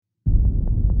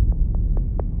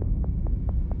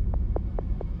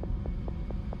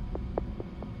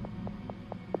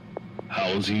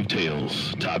Hallows Eve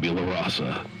Tales, Tabula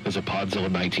Rasa is a Podzilla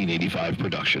 1985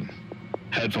 production.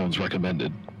 Headphones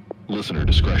recommended. Listener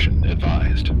discretion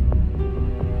advised.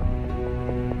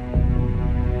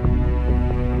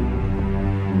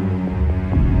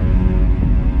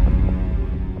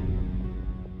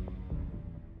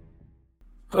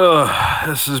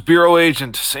 This is Bureau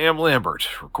Agent Sam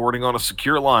Lambert, recording on a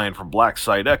secure line from Black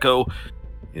Site Echo.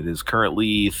 It is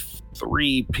currently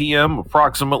 3 p.m.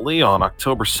 approximately on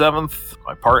October 7th.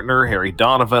 My partner, Harry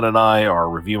Donovan, and I are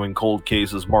reviewing cold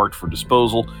cases marked for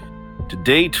disposal. To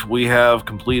date, we have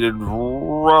completed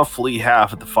roughly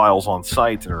half of the files on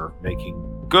site and are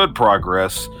making good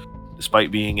progress,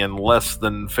 despite being in less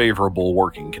than favorable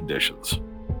working conditions.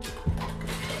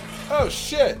 Oh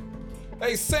shit!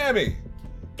 Hey Sammy!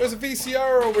 There's a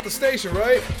VCR over at the station,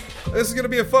 right? This is gonna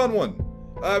be a fun one.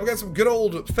 I've got some good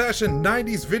old-fashioned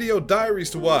 90s video diaries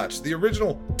to watch. The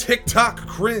original TikTok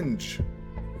cringe.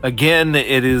 Again,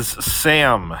 it is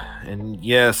Sam. And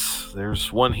yes,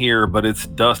 there's one here, but it's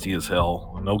dusty as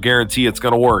hell. No guarantee it's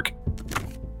gonna work.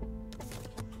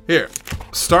 Here,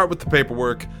 start with the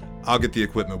paperwork. I'll get the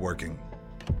equipment working.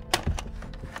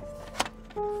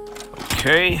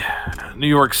 Okay, New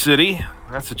York City.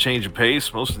 That's a change of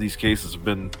pace. Most of these cases have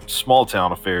been small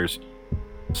town affairs.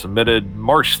 Submitted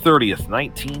March 30th,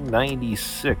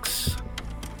 1996.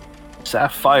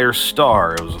 Sapphire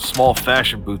Star. It was a small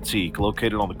fashion boutique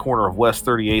located on the corner of West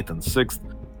 38th and 6th,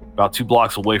 about 2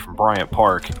 blocks away from Bryant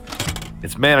Park.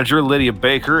 Its manager, Lydia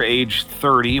Baker, age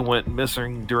 30, went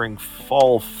missing during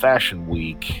Fall Fashion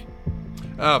Week.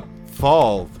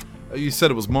 Fall? You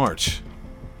said it was March.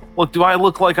 Look, do I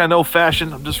look like I know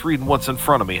fashion? I'm just reading what's in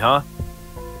front of me, huh?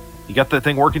 You got that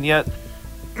thing working yet?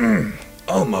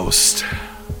 Almost.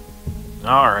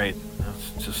 All right.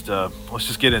 Let's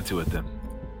just get into it then.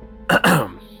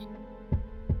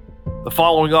 The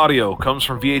following audio comes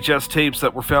from VHS tapes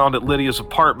that were found at Lydia's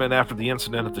apartment after the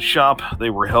incident at the shop.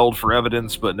 They were held for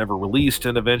evidence but never released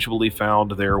and eventually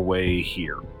found their way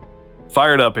here.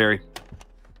 Fire it up, Harry.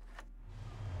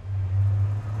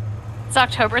 It's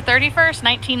October 31st,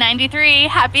 1993.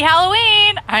 Happy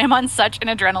Halloween! I am on such an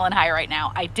adrenaline high right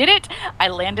now. I did it. I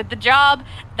landed the job.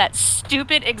 That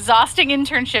stupid, exhausting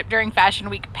internship during Fashion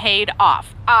Week paid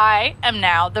off. I am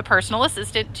now the personal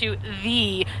assistant to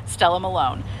the Stella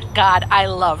Malone. God, I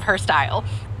love her style.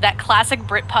 That classic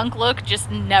Brit-punk look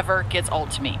just never gets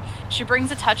old to me. She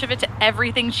brings a touch of it to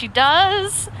everything she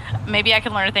does. Maybe I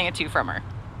can learn a thing or two from her.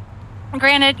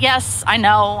 Granted, yes, I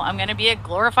know, I'm going to be a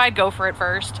glorified gopher at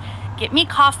first. Get me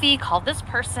coffee, call this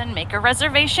person, make a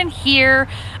reservation here,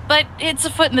 but it's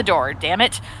a foot in the door, damn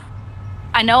it.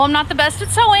 I know I'm not the best at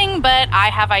sewing, but I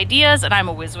have ideas and I'm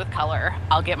a whiz with color.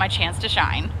 I'll get my chance to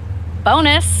shine.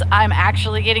 Bonus, I'm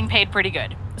actually getting paid pretty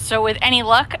good. So with any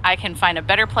luck, I can find a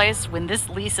better place when this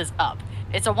lease is up.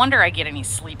 It's a wonder I get any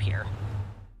sleep here.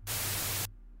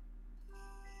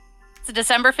 It's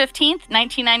December 15th,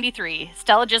 1993.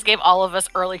 Stella just gave all of us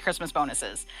early Christmas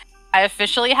bonuses. I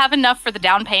officially have enough for the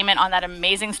down payment on that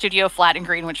amazing studio flat in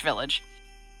Greenwich Village.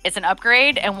 It's an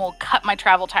upgrade and will cut my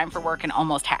travel time for work in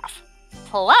almost half.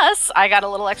 Plus, I got a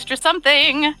little extra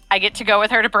something. I get to go with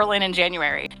her to Berlin in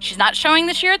January. She's not showing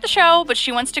this year at the show, but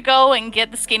she wants to go and get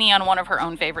the skinny on one of her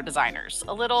own favorite designers.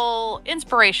 A little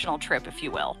inspirational trip, if you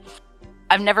will.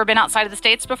 I've never been outside of the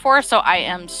States before, so I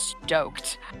am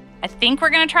stoked. I think we're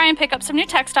going to try and pick up some new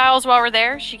textiles while we're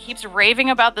there. She keeps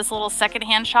raving about this little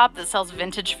secondhand shop that sells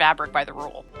vintage fabric by the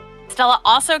rule. Stella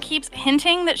also keeps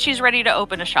hinting that she's ready to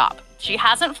open a shop. She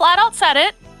hasn't flat out said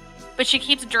it, but she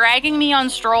keeps dragging me on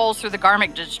strolls through the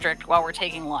garment district while we're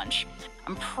taking lunch.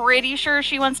 I'm pretty sure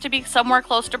she wants to be somewhere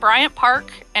close to Bryant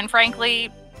Park, and frankly,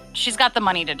 she's got the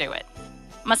money to do it.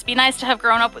 Must be nice to have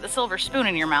grown up with a silver spoon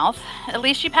in your mouth. At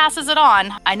least she passes it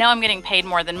on. I know I'm getting paid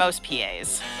more than most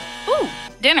PAs. Ooh,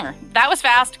 dinner. That was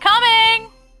fast. Coming!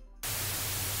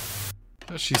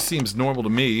 She seems normal to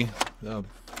me. Not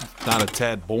a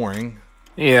tad boring.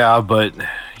 Yeah, but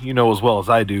you know as well as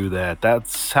I do that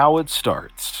that's how it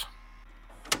starts.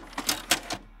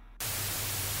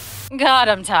 God,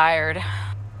 I'm tired.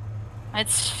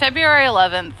 It's February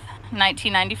 11th,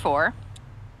 1994.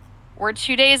 We're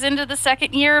 2 days into the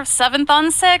second year of 7th on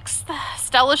 6th.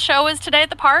 Stella's show is today at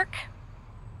the park.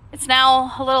 It's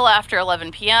now a little after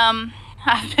 11 p.m.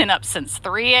 I've been up since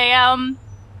 3 a.m.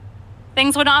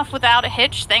 Things went off without a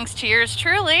hitch thanks to yours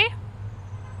truly.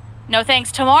 No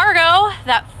thanks to Margot,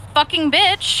 that fucking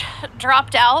bitch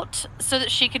dropped out so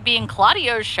that she could be in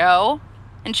Claudio's show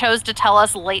and chose to tell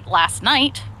us late last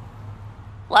night.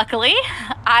 Luckily,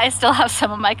 I still have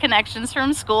some of my connections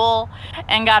from school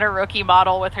and got a rookie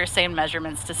model with her same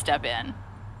measurements to step in.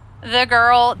 The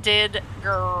girl did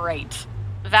great.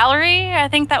 Valerie, I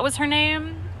think that was her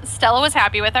name. Stella was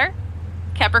happy with her.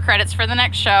 Kept her credits for the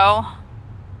next show.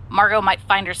 Margot might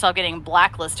find herself getting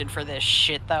blacklisted for this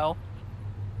shit, though.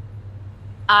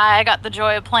 I got the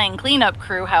joy of playing cleanup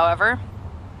crew, however.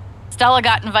 Stella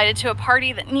got invited to a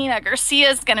party that Nina Garcia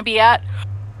is going to be at.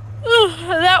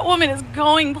 That woman is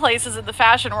going places in the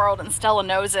fashion world, and Stella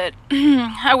knows it.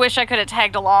 I wish I could have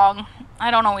tagged along. I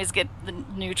don't always get the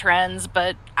new trends,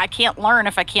 but I can't learn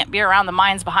if I can't be around the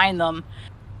minds behind them.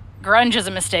 Grunge is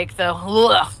a mistake, though.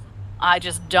 Ugh. I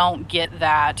just don't get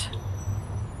that.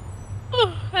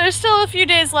 There's still a few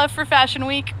days left for Fashion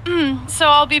Week, so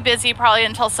I'll be busy probably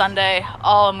until Sunday.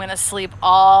 Oh, I'm gonna sleep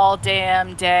all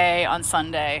damn day on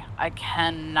Sunday. I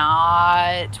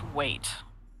cannot wait.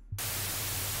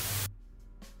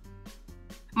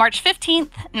 March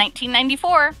 15th,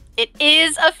 1994. It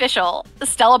is official.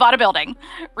 Stella bought a building.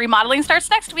 Remodeling starts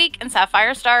next week, and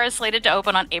Sapphire Star is slated to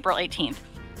open on April 18th.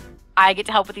 I get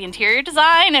to help with the interior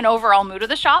design and overall mood of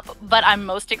the shop, but I'm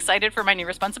most excited for my new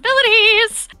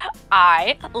responsibilities.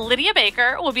 I, Lydia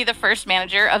Baker, will be the first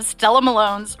manager of Stella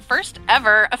Malone's first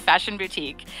ever fashion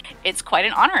boutique. It's quite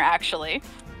an honor, actually.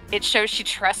 It shows she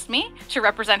trusts me to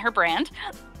represent her brand.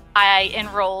 I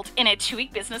enrolled in a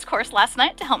 2-week business course last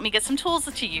night to help me get some tools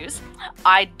to use.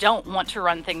 I don't want to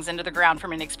run things into the ground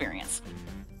from inexperience.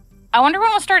 I wonder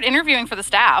when we'll start interviewing for the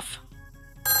staff.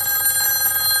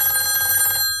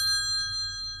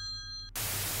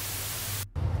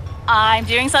 I'm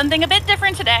doing something a bit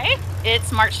different today.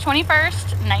 It's March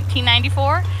 21st,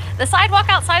 1994. The sidewalk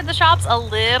outside the shop's a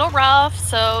little rough,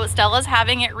 so Stella's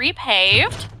having it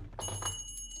repaved.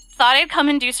 Thought I'd come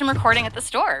and do some recording at the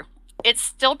store. It's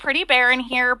still pretty bare in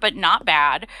here, but not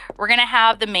bad. We're going to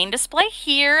have the main display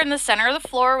here in the center of the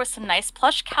floor with some nice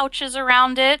plush couches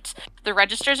around it. The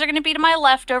registers are going to be to my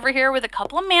left over here with a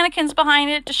couple of mannequins behind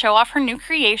it to show off her new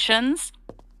creations.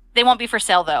 They won't be for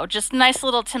sale, though. Just nice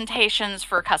little temptations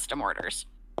for custom orders.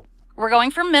 We're going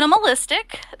for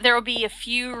minimalistic. There will be a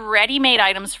few ready-made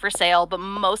items for sale, but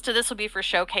most of this will be for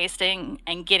showcasing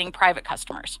and getting private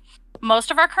customers.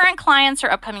 Most of our current clients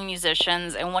are upcoming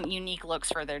musicians and want unique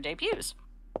looks for their debuts.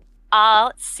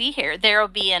 Let's see here. There will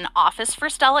be an office for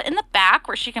Stella in the back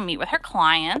where she can meet with her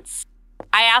clients.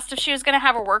 I asked if she was going to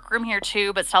have a workroom here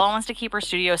too, but Stella wants to keep her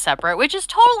studio separate, which is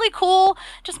totally cool.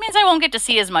 Just means I won't get to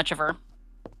see as much of her.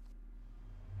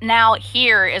 Now,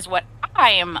 here is what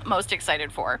I am most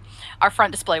excited for, our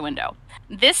front display window.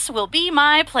 This will be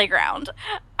my playground.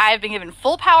 I've been given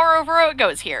full power over what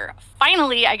goes here.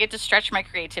 Finally, I get to stretch my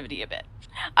creativity a bit.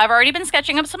 I've already been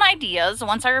sketching up some ideas.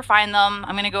 Once I refine them,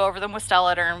 I'm going to go over them with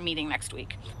Stella at our meeting next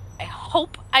week. I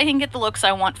hope I can get the looks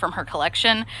I want from her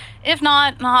collection. If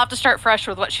not, I'll have to start fresh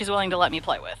with what she's willing to let me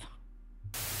play with.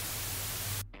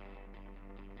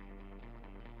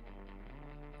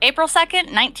 April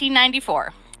 2nd,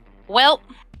 1994. Well,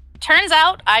 turns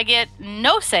out I get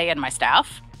no say in my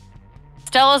staff.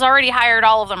 Stella's already hired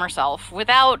all of them herself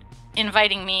without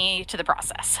inviting me to the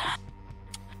process.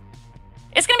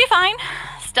 It's gonna be fine.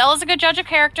 Stella's a good judge of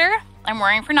character. I'm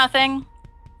worrying for nothing.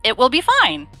 It will be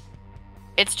fine.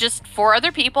 It's just 4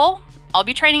 other people I'll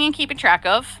be training and keeping track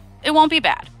of. It won't be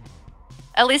bad.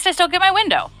 At least I still get my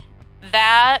window.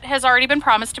 That has already been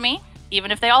promised to me.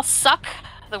 Even if they all suck,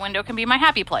 the window can be my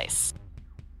happy place.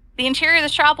 The interior of the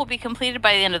shop will be completed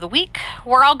by the end of the week.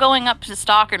 We're all going up to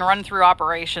stock and run through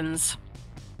operations.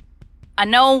 I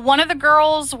know one of the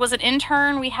girls was an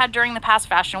intern we had during the past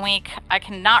fashion week. I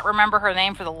cannot remember her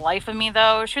name for the life of me,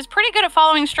 though. She was pretty good at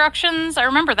following instructions. I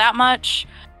remember that much.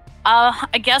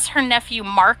 I guess her nephew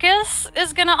Marcus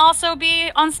is going to also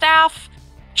be on staff.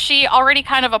 She already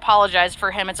kind of apologized for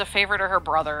him. It's a favor to her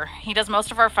brother. He does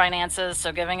most of our finances,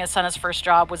 so giving his son his first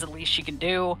job was the least she could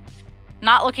do.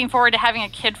 Not looking forward to having a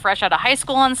kid fresh out of high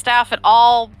school on staff at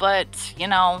all, but, you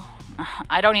know,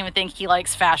 I don't even think he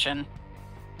likes fashion.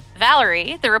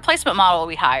 Valerie, the replacement model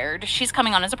we hired, she's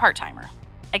coming on as a part-timer.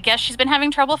 I guess she's been having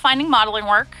trouble finding modeling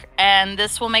work, and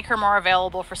this will make her more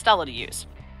available for Stella to use.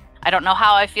 I don't know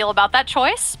how I feel about that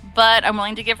choice, but I'm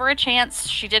willing to give her a chance.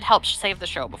 She did help save the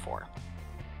show before.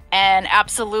 And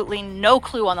absolutely no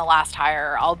clue on the last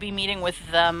hire. I'll be meeting with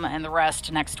them and the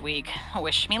rest next week.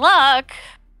 Wish me luck.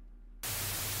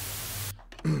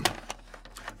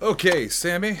 Okay,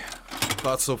 Sammy.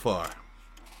 Thoughts so far?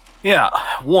 Yeah,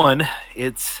 1,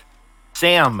 it's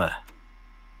Sam.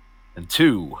 And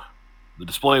 2, the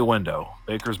display window.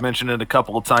 Baker's mentioned it a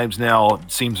couple of times now.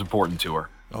 It seems important to her.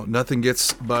 Oh, nothing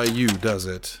gets by you, does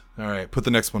it? All right, put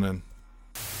the next one in.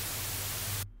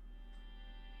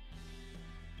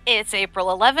 It's April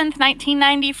 11th,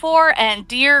 1994, and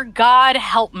dear God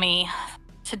help me.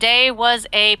 Today was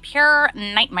a pure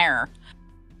nightmare.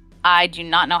 I do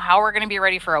not know how we're going to be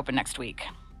ready for open next week.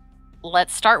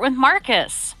 Let's start with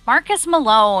Marcus. Marcus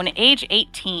Malone, age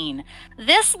 18.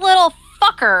 This little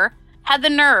fucker had the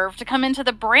nerve to come into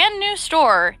the brand new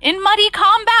store in muddy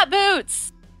combat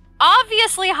boots,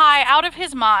 obviously high out of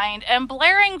his mind, and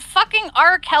blaring fucking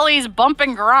R. Kelly's Bump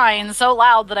and Grind so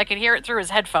loud that I could hear it through his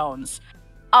headphones.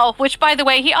 Oh, which, by the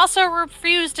way, he also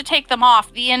refused to take them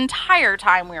off the entire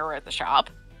time we were at the shop.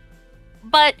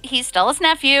 But he's Stella's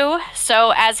nephew,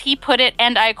 so as he put it,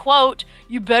 and I quote,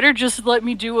 "You better just let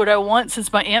me do what I want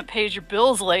since my aunt pays your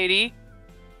bills, lady."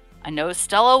 I know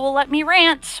Stella will let me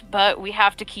rant, but we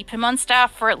have to keep him on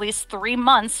staff for at least 3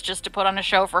 months just to put on a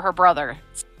show for her brother.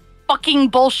 It's fucking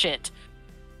bullshit.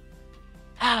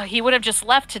 He would have just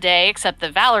left today, except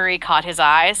that Valerie caught his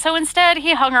eye, so instead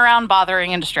he hung around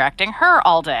bothering and distracting her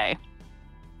all day.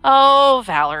 Oh,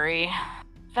 Valerie.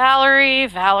 Valerie.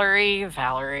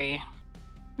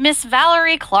 Miss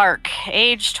Valerie Clark,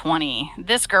 age 20.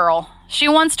 This girl, she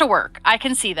wants to work. I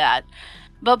can see that.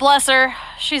 But bless her,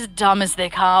 she's dumb as they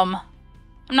come.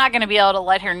 I'm not going to be able to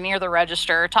let her near the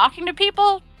register. Talking to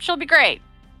people, she'll be great.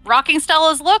 Rocking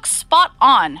Stella's looks, spot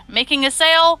on. Making a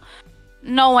sale,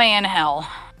 no way in hell.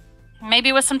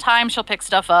 Maybe with some time she'll pick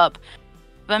stuff up.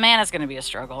 But man, it's going to be a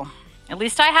struggle. At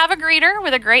least I have a greeter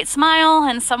with a great smile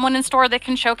and someone in store that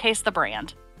can showcase the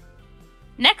brand.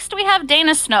 Next, we have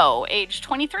Dana Snow, age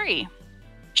 23.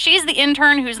 She's the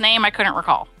intern whose name I couldn't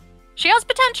recall. She has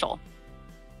potential.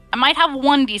 I might have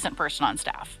one decent person on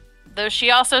staff, though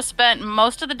she also spent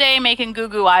most of the day making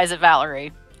goo-goo eyes at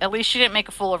Valerie. At least she didn't make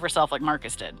a fool of herself like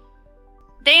Marcus did.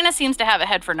 Dana seems to have a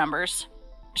head for numbers.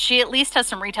 She at least has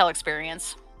some retail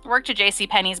experience. Worked at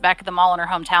JCPenney's back at the mall in her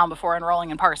hometown before enrolling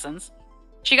in Parsons.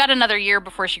 She got another year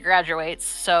before she graduates,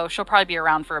 so she'll probably be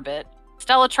around for a bit.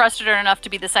 Stella trusted her enough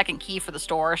to be the second key for the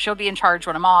store. She'll be in charge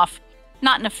when I'm off.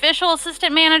 Not an official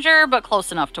assistant manager, but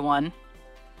close enough to one.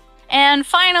 And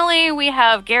finally, we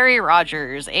have Gary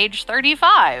Rogers, age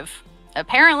 35.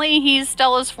 Apparently, he's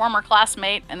Stella's former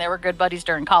classmate, and they were good buddies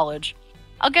during college.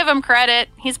 I'll give him credit.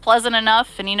 He's pleasant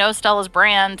enough, and he knows Stella's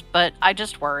brand, but I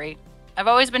just worry. I've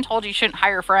always been told you shouldn't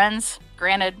hire friends.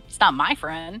 Granted, he's not my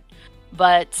friend,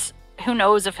 but who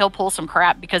knows if he'll pull some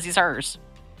crap because he's hers.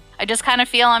 I just kind of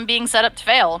feel I'm being set up to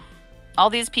fail. All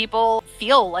these people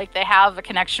feel like they have a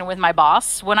connection with my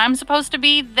boss when I'm supposed to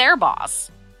be their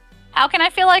boss. How can I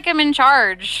feel like I'm in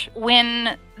charge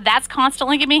when that's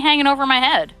constantly going to be hanging over my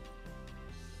head?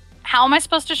 How am I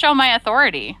supposed to show my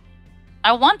authority?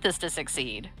 I want this to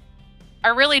succeed. I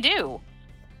really do.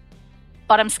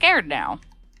 But I'm scared now.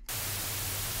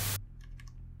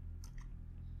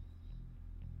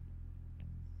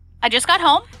 I just got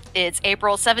home. It's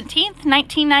April 17th,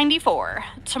 1994.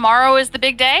 Tomorrow is the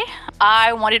big day.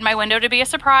 I wanted my window to be a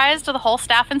surprise to the whole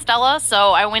staff and Stella,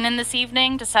 so I went in this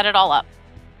evening to set it all up.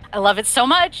 I love it so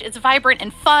much. It's vibrant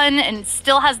and fun and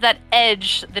still has that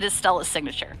edge that is Stella's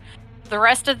signature. The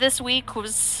rest of this week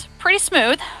was pretty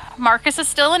smooth. Marcus is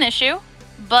still an issue,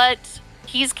 but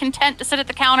he's content to sit at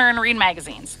the counter and read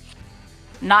magazines.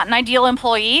 Not an ideal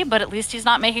employee, but at least he's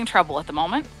not making trouble at the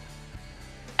moment.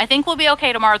 I think we'll be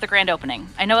okay tomorrow at the grand opening.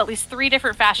 I know at least 3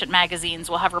 different fashion magazines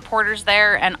will have reporters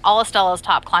there, and all of Stella's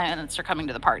top clients are coming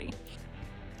to the party.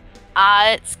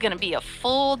 It's going to be a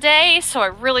full day, so I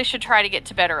really should try to get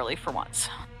to bed early for once.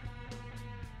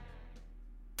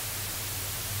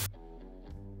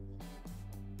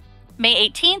 May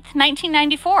 18th,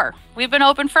 1994. We've been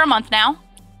open for a month now.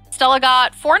 Stella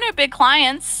got 4 new big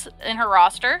clients in her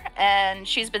roster, and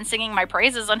she's been singing my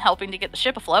praises on helping to get the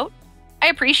ship afloat. I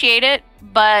appreciate it,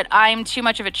 but I'm too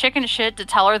much of a chicken shit to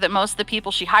tell her that most of the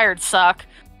people she hired suck.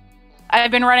 I've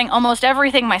been running almost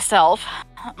everything myself.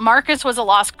 Marcus was a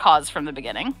lost cause from the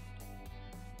beginning.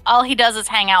 All he does is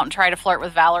hang out and try to flirt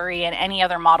with Valerie and any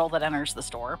other model that enters the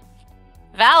store.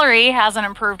 Valerie hasn't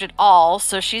improved at all,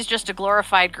 so she's just a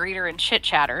glorified greeter and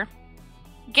chit-chatter.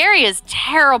 Gary is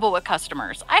terrible with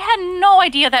customers. I had no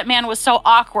idea that man was so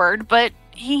awkward, but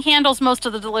he handles most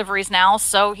of the deliveries now,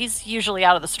 so he's usually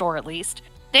out of the store at least.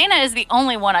 Dana is the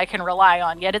only one I can rely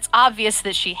on, yet it's obvious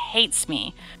that she hates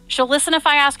me. She'll listen if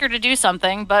I ask her to do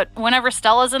something, but whenever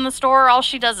Stella's in the store, all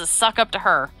she does is suck up to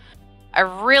her. I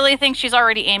really think she's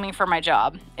already aiming for my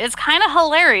job. It's kind of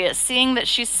hilarious seeing that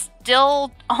she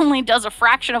still only does a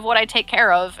fraction of what I take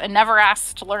care of and never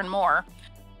asks to learn more.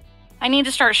 I need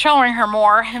to start showing her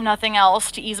more, if nothing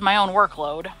else, to ease my own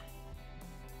workload.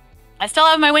 I still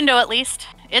have my window at least.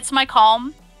 It's my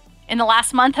calm. In the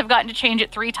last month, I've gotten to change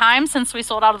it 3 times since we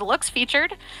sold out of the looks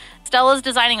featured. Stella's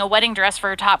designing a wedding dress for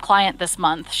her top client this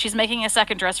month. She's making a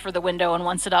second dress for the window and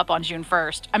wants it up on June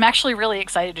 1st. I'm actually really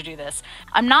excited to do this.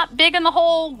 I'm not big in the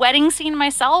whole wedding scene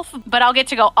myself, but I'll get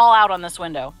to go all out on this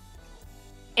window.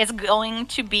 It's going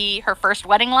to be her first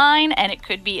wedding line, and it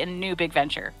could be a new big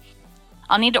venture.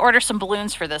 I'll need to order some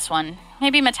balloons for this one.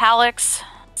 Maybe metallics,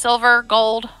 silver,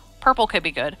 gold, purple could be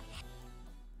good.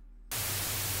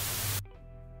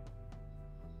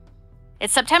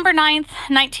 It's September 9th,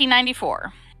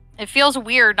 1994. It feels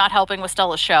weird not helping with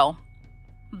Stella's show.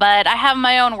 But I have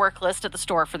my own work list at the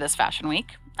store for this fashion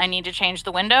week. I need to change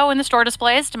the window in the store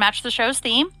displays to match the show's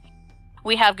theme.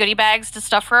 We have goodie bags to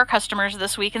stuff for our customers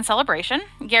this week in celebration.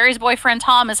 Gary's boyfriend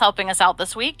Tom is helping us out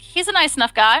this week. He's a nice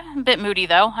enough guy, a bit moody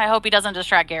though. I hope he doesn't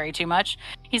distract Gary too much.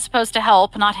 He's supposed to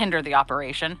help, not hinder the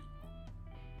operation.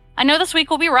 I know this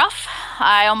week will be rough.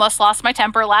 I almost lost my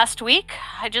temper last week.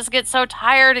 I just get so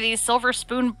tired of these silver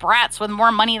spoon brats with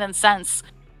more money than sense.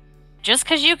 Just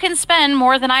because you can spend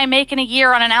more than I make in a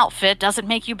year on an outfit doesn't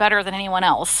make you better than anyone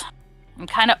else. I'm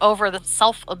kind of over the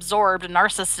self-absorbed,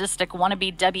 narcissistic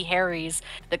wannabe Debbie Harrys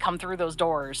that come through those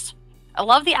doors. I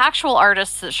love the actual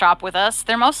artists that shop with us.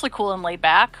 They're mostly cool and laid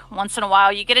back. Once in a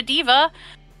while you get a diva,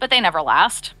 but they never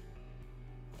last.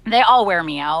 They all wear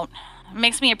me out. It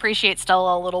makes me appreciate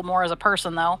Stella a little more as a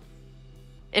person, though.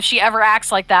 If she ever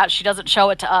acts like that, she doesn't show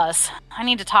it to us. I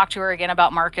need to talk to her again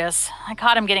about Marcus. I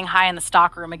caught him getting high in the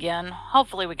stockroom again.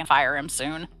 Hopefully we can fire him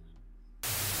soon.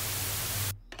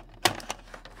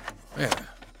 Man,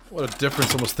 what a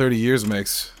difference almost 30 years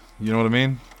makes. You know what I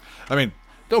mean? I mean,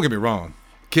 don't get me wrong.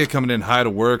 Kid coming in high to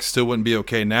work still wouldn't be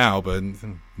okay now, but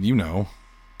you know.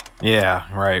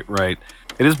 Yeah, right. And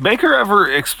does Baker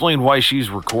ever explain why she's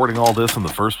recording all this in the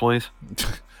first place?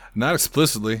 Not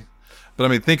explicitly. But I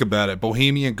mean, think about it.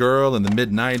 Bohemian girl in the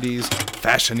mid-90s,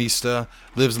 fashionista,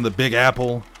 lives in the Big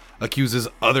Apple, accuses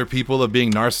other people of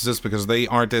being narcissists because they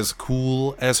aren't as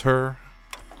cool as her.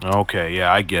 Okay,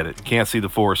 yeah, I get it. Can't see the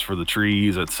forest for the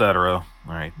trees, etc. All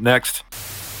right, next.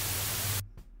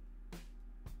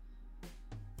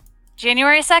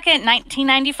 January 2nd,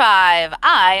 1995.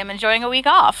 I am enjoying a week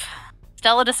off.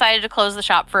 Stella decided to close the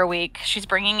shop for a week. She's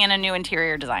bringing in a new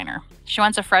interior designer. She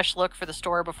wants a fresh look for the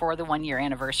store before the 1-year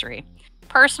anniversary.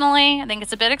 Personally, I think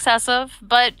it's a bit excessive,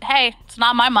 but hey, it's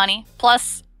not my money.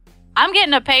 Plus, I'm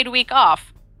getting a paid week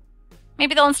off.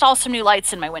 Maybe they'll install some new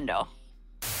lights in my window.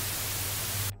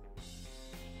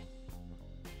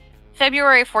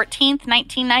 February 14th,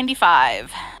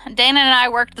 1995. Dana and I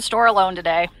worked the store alone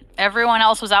today. Everyone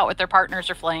else was out with their partners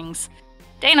or flings.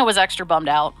 Dana was extra bummed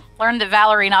out. Learned that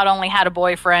Valerie not only had a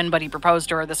boyfriend, but he proposed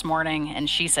to her this morning, and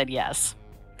she said yes.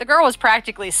 The girl was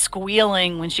practically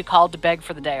squealing when she called to beg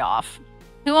for the day off.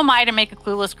 Who am I to make a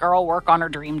clueless girl work on her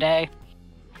dream day?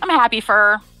 I'm happy for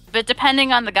her, but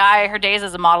depending on the guy, her days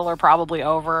as a model are probably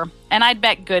over, and I'd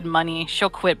bet good money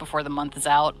she'll quit before the month is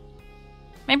out.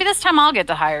 Maybe this time I'll get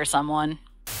to hire someone.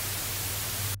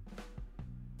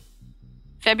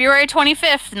 February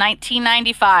 25th,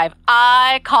 1995.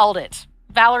 I called it.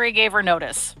 Valerie gave her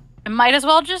notice. I might as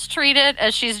well just treat it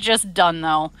as she's just done,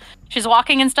 though. She's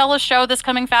walking in Stella's show this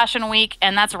coming fashion week,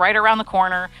 and that's right around the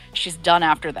corner. She's done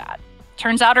after that.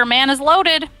 Turns out her man is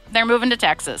loaded. They're moving to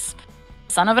Texas.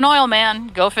 Son of an oil man.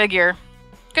 Go figure.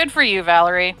 Good for you,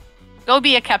 Valerie. Go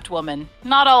be a kept woman.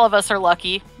 Not all of us are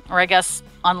lucky, or I guess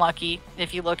unlucky,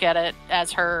 if you look at it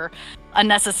as her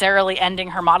unnecessarily ending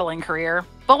her modeling career.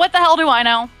 But what the hell do I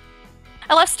know?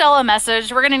 I left Stella a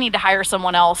message. We're going to need to hire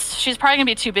someone else. She's probably going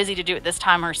to be too busy to do it this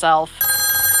time herself.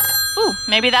 Ooh,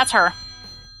 maybe that's her.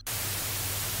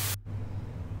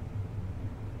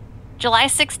 July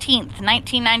 16th,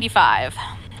 1995.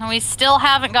 We still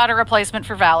haven't got a replacement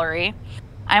for Valerie.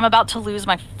 I'm about to lose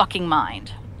my fucking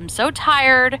mind. I'm so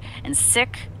tired and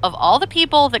sick of all the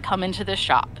people that come into this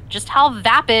shop. Just how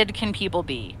vapid can people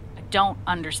be? I don't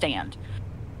understand.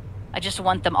 I just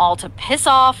want them all to piss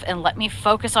off and let me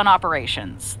focus on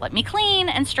operations. Let me clean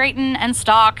and straighten and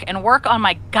stock and work on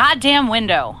my goddamn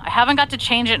window. I haven't got to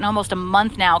change it in almost a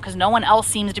month now because no one else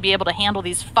seems to be able to handle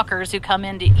these fuckers who come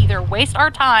in to either waste our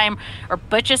time or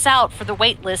butch us out for the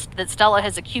wait list that Stella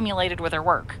has accumulated with her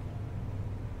work.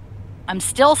 I'm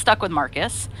still stuck with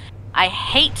Marcus. I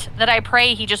hate that I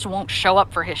pray he just won't show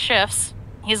up for his shifts.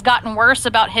 He's gotten worse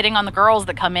about hitting on the girls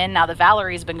that come in now that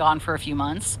Valerie's been gone for a few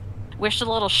months. Wish the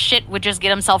little shit would just get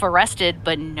himself arrested,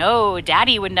 but no,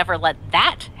 Daddy would never let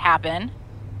that happen.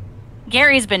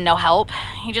 Gary's been no help.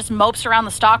 He just mopes around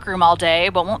the stockroom all day,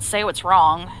 but won't say what's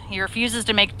wrong. He refuses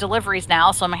to make deliveries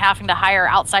now, so I'm having to hire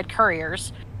outside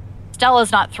couriers.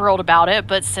 Stella's not thrilled about it,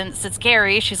 but since it's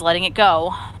Gary, she's letting it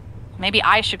go. Maybe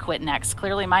I should quit next.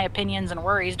 Clearly my opinions and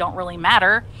worries don't really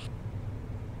matter.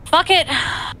 Fuck it.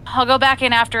 I'll go back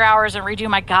in after hours and redo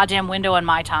my goddamn window in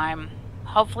my time.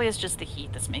 Hopefully it's just the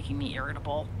heat that's making me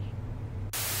irritable.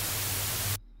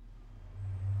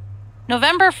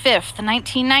 November 5th,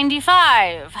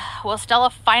 1995. Well, Stella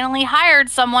finally hired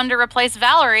someone to replace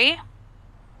Valerie.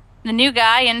 The new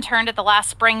guy interned at the last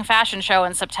spring fashion show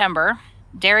in September.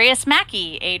 Darius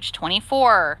Mackey, age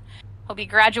 24. He'll be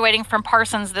graduating from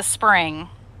Parsons this spring.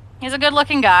 He's a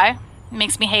good-looking guy.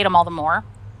 Makes me hate him all the more.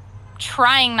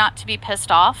 Trying not to be pissed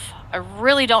off. I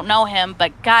really don't know him,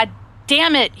 but god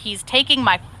damn it, he's taking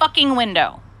my fucking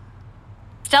window.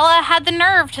 Stella had the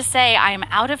nerve to say, I'm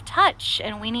out of touch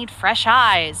and we need fresh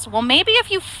eyes. Well, maybe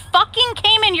if you fucking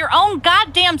came in your own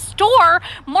goddamn store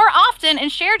more often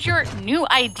and shared your new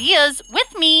ideas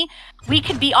with me, we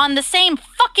could be on the same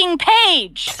fucking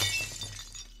page.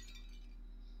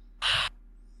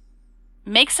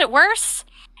 Makes it worse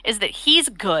is that he's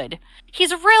good.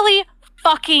 He's really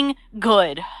fucking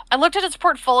good. I looked at his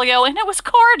portfolio and it was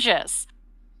gorgeous.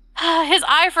 His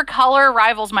eye for color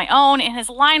rivals my own, and his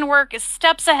line work is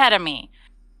steps ahead of me.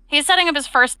 He's setting up his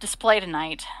first display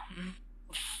tonight.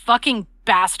 Fucking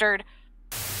bastard.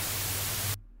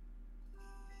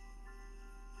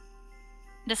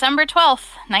 December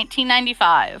 12th,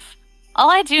 1995. All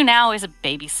I do now is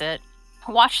babysit.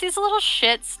 Watch these little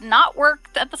shits not work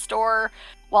at the store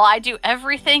while I do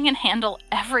everything and handle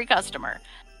every customer.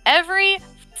 Every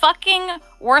fucking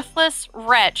worthless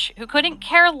wretch who couldn't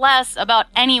care less about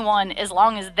anyone as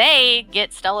long as they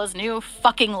get Stella's new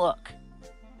fucking look.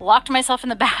 Locked myself in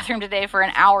the bathroom today for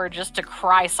an hour just to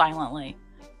cry silently.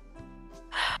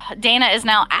 Dana is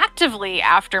now actively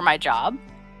after my job,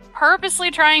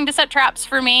 purposely trying to set traps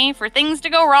for me for things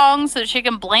to go wrong so that she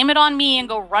can blame it on me and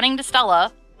go running to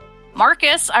Stella.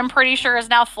 Marcus, I'm pretty sure, is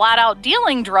now flat out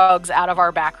dealing drugs out of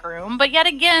our back room, but yet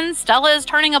again, Stella is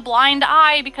turning a blind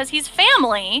eye because he's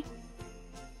family.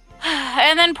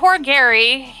 And then poor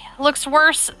Gary looks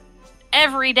worse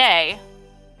every day.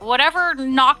 Whatever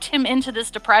knocked him into this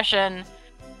depression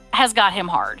has got him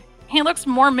hard. He looks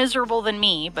more miserable than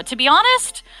me, but to be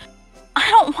honest, I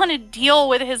don't want to deal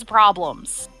with his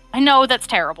problems. I know that's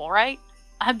terrible, right?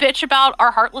 I bitch about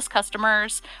our heartless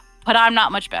customers, but I'm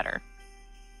not much better.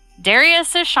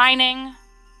 Darius is shining.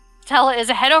 Stella is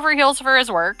head over heels for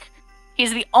his work.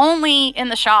 He's the only in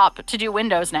the shop to do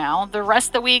windows now. The rest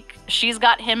of the week, she's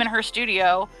got him in her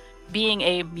studio being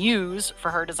a muse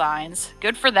for her designs.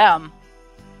 Good for them.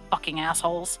 Fucking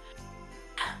assholes.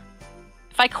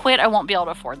 If I quit, I won't be able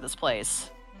to afford this place.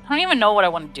 I don't even know what I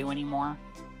want to do anymore.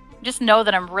 Just know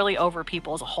that I'm really over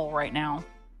people as a whole right now.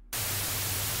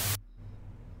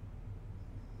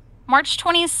 March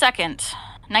 22nd.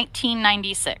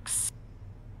 1996.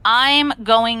 I'm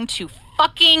going to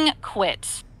fucking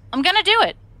quit. I'm gonna do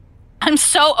it. I'm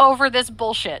so over this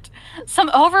bullshit. Some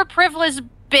overprivileged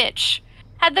bitch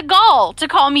had the gall to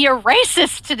call me a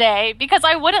racist today because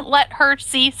I wouldn't let her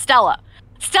see Stella.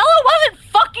 Stella wasn't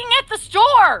fucking at the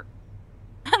store!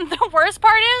 And the worst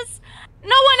part is, no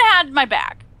one had my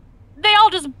back. They all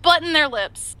just buttoned their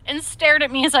lips and stared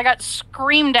at me as I got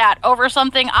screamed at over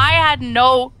something I had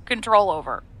no control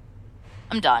over.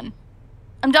 I'm done.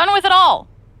 I'm done with it all.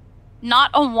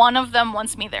 Not a one of them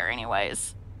wants me there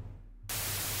anyways.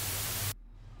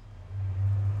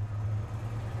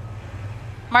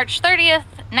 March 30th,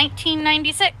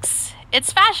 1996.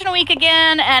 It's Fashion Week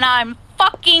again, and I'm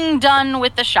fucking done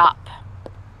with the shop.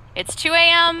 It's 2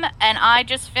 a.m., and I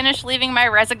just finished leaving my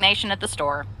resignation at the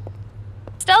store.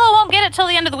 Stella won't get it till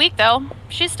the end of the week, though.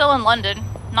 She's still in London.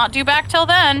 Not due back till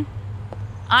then.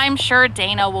 I'm sure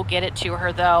Dana will get it to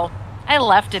her, though. I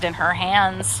left it in her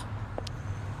hands.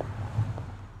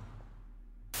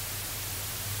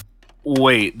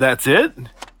 Wait, that's it?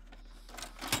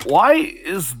 Why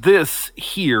is this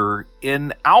here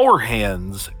in our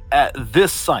hands at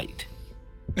this site?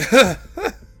 You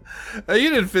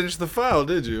didn't finish the file,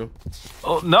 did you?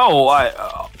 Oh, no,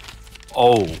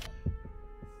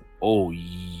 Oh,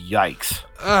 yikes.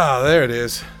 Ah, there it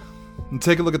is. And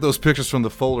take a look at those pictures from the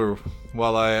folder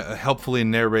while I helpfully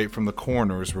narrate from the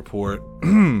coroner's report.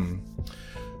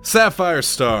 Sapphire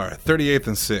Star, 38th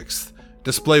and 6th.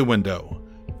 Display window.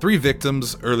 3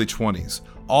 victims, early 20s.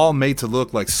 All made to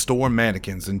look like store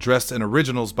mannequins and dressed in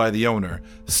originals by the owner,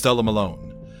 Stella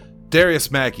Malone. Darius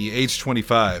Mackey, age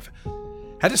 25,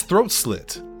 had his throat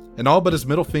slit and all but his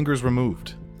middle fingers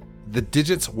removed. The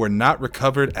digits were not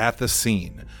recovered at the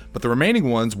scene, but the remaining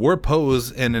ones were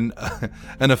posed in an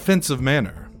offensive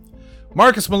manner.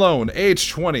 Marcus Malone, age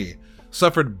 20,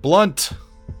 suffered blunt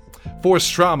force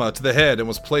trauma to the head and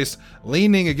was placed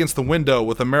leaning against the window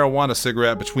with a marijuana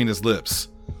cigarette between his lips.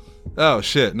 Oh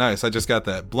shit, nice, I just got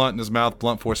that. Blunt in his mouth,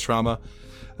 blunt force trauma.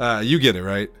 You get it,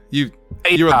 right?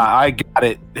 I got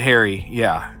it, Harry,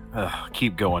 yeah.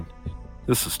 Keep going.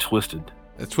 This is twisted.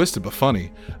 It's twisted but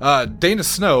funny. Dana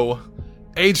Snow,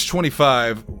 age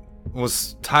 25,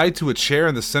 was tied to a chair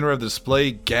in the center of the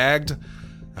display, gagged,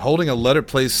 holding a letter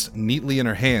placed neatly in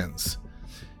her hands.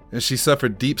 And she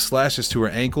suffered deep slashes to her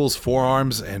ankles,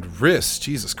 forearms, and wrists.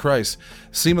 Jesus Christ.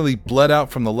 Seemingly bled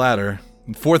out from the latter.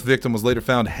 The fourth victim was later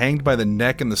found hanged by the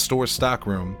neck in the store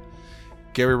stockroom.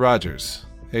 Gary Rogers,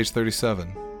 age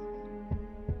 37.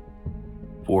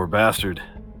 Poor bastard.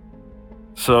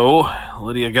 So,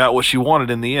 Lydia got what she wanted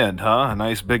in the end, huh? A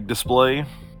nice big display?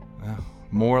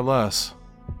 More or less.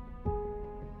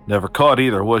 Never caught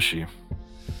either, was she?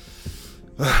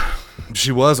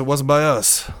 She was. It wasn't by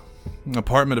us.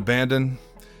 Apartment abandoned.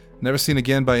 Never seen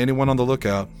again by anyone on the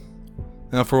lookout.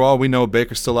 Now, for all we know,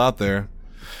 Baker's still out there,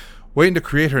 waiting to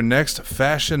create her next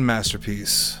fashion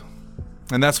masterpiece.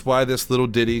 And that's why this little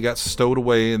ditty got stowed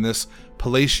away in this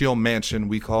palatial mansion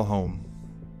we call home.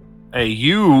 Hey,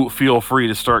 you feel free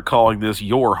to start calling this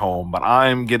your home, but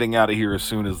I'm getting out of here as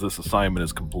soon as this assignment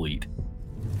is complete.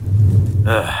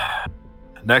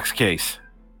 Next case.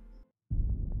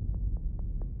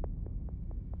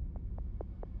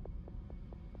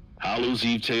 Hallow's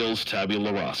Eve Tales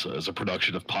Tabula Rasa is a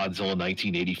production of Podzilla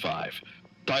 1985.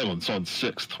 Silence on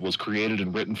 6th was created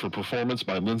and written for performance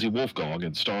by Lindsey Wolfgong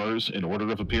and stars, in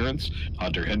order of appearance,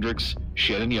 Hunter Hendricks,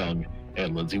 Seanan Young,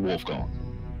 and Lindsey Wolfgong.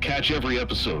 Catch every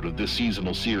episode of this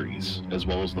seasonal series, as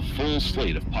well as the full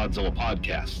slate of Podzilla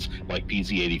podcasts like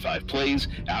PZ85 Plays,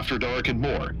 After Dark, and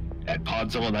more at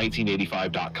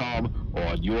podzilla1985.com or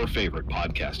on your favorite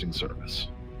podcasting service.